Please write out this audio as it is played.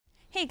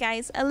Hey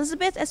guys,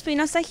 Elizabeth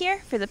Espinosa here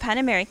for the Pan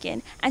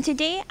American, and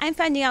today I'm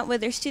finding out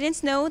whether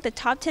students know the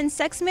top 10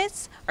 sex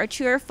myths are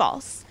true or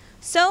false.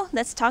 So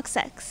let's talk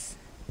sex.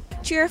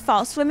 True or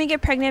false, women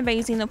get pregnant by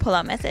using the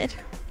pull-out method?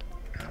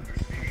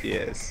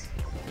 Yes.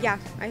 Yeah,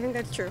 I think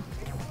that's true.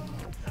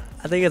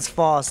 I think it's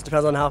false.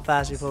 Depends on how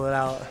fast you pull it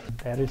out.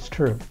 That is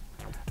true.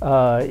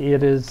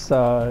 It is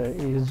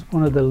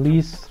one of the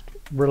least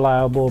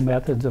reliable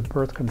methods of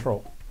birth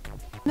control.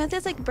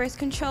 Methods like birth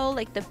control,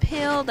 like the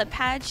pill, the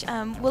patch,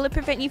 will it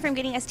prevent you from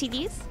getting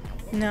STDs?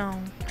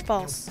 No,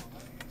 false.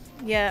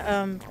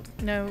 Yeah,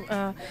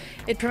 no,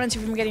 it prevents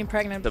you from getting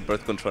pregnant. The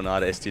birth control,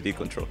 not STD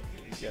control.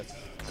 Yes.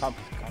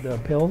 The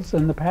pills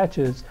and the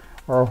patches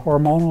are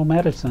hormonal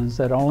medicines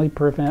that only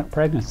prevent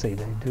pregnancy.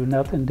 They do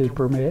nothing to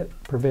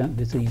prevent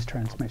disease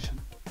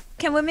transmission.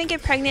 Can women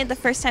get pregnant the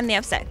first time they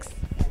have sex?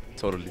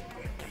 Totally.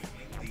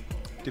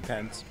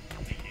 Depends.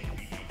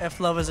 If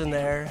love is in the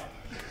air.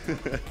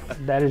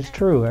 That is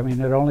true. I mean,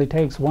 it only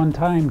takes one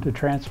time to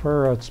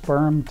transfer a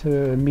sperm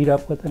to meet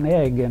up with an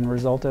egg and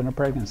result in a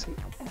pregnancy.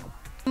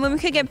 Women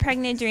could get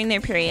pregnant during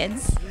their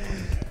periods.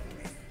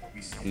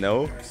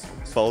 No.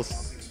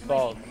 False.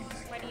 False.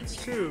 It's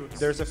true.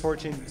 There's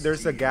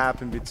a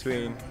gap in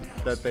between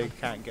that they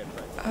can't get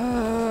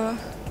pregnant.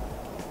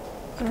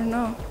 I don't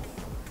know.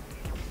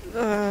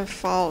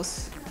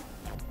 False.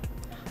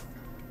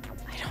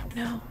 I don't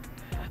know.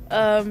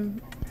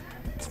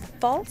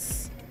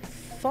 False?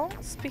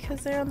 False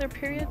because they're on their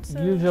periods?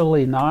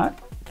 Usually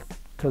not,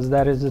 because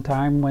that is the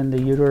time when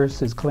the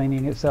uterus is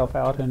cleaning itself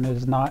out and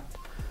is not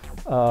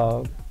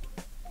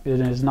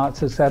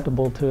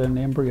susceptible to an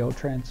embryo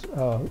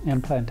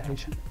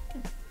implantation.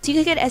 So you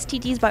could get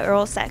STDs by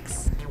oral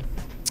sex?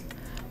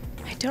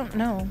 I don't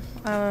know.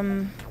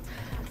 I'm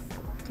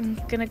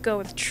gonna go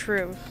with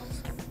true.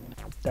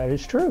 That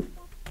is true.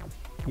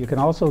 You can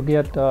also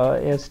get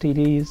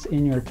STDs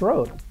in your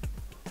throat.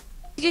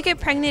 You could get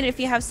pregnant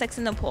if you have sex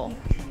in the pool?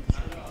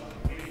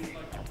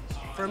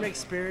 From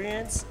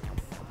experience,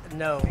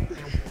 no.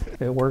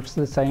 It works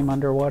the same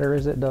underwater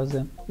as it does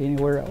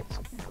anywhere else.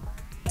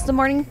 So the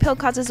morning pill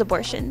causes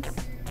abortion?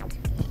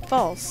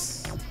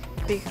 False.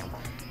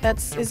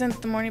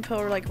 Isn't the morning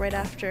pill like right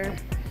after?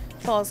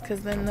 False,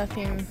 because then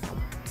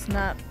it's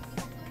not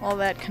all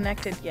that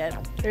connected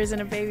yet. There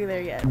isn't a baby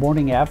there yet.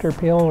 Morning after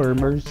pill or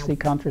emergency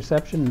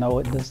contraception? No,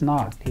 it does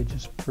not. It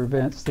just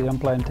prevents the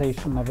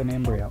implantation of an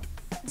embryo.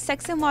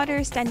 Sex in water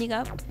or standing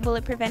up, will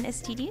it prevent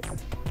STDs?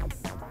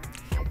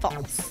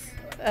 False.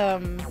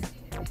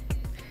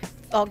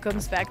 All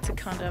comes back to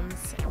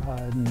condoms.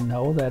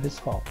 No, that is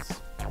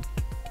false.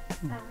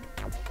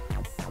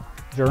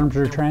 Germs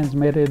are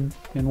transmitted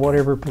in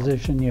whatever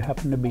position you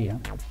happen to be in.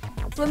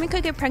 Women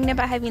could get pregnant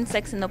by having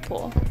sex in the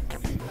pool?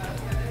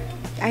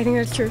 I think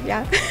that's true,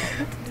 yeah.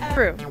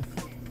 True.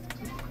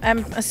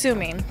 I'm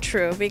assuming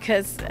true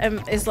because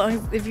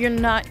if you're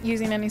not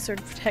using any sort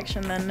of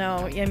protection, then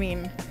no. I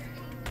mean,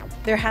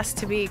 there has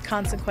to be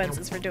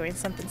consequences for doing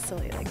something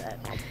silly like that.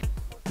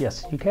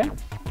 Yes, you can.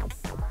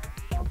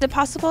 Is it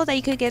possible that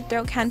you could get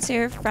throat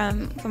cancer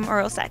from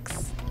oral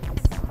sex?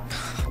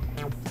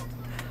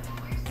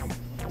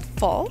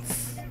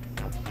 False.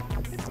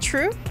 It's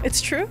true.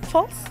 It's true.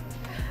 False.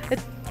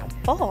 It's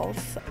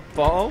false.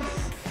 False?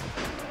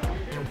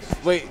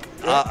 Wait,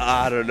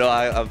 I don't know.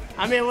 I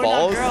mean, we're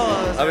false? not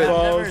girls. I mean,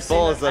 I've never seen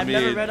false. that. I've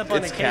never read up on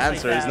it's a case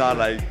cancer. like It's that. not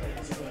like.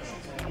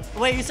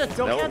 Wait, you said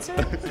throat No. cancer?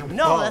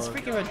 No, that's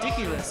freaking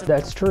ridiculous.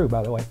 That's true,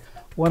 by the way.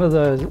 One of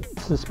the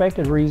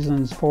suspected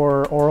reasons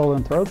for oral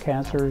and throat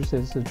cancers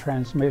is the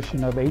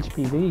transmission of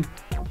HPV,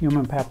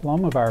 human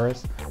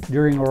papillomavirus,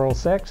 during oral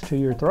sex to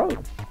your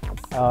throat.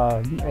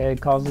 It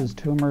causes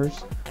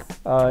tumors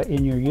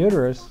in your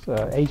uterus,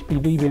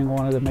 HPV being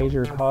one of the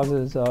major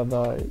causes of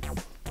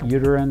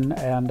uterine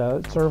and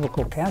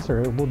cervical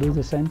cancer. It will do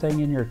the same thing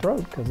in your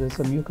throat because it's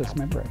a mucous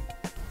membrane.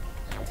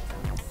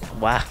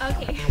 Wow.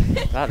 Okay.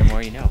 Wow, the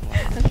more you know.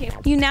 Wow. Okay.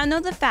 You now know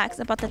the facts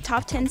about the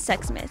top 10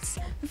 sex myths.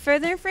 For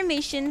further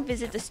information,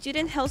 visit the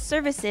Student Health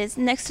Services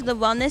next to the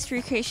Wellness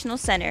Recreational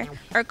Center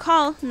or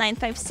call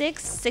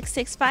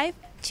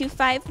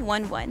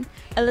 956-665-2511.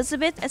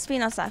 Elizabeth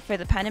Espinosa for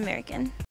the Pan American.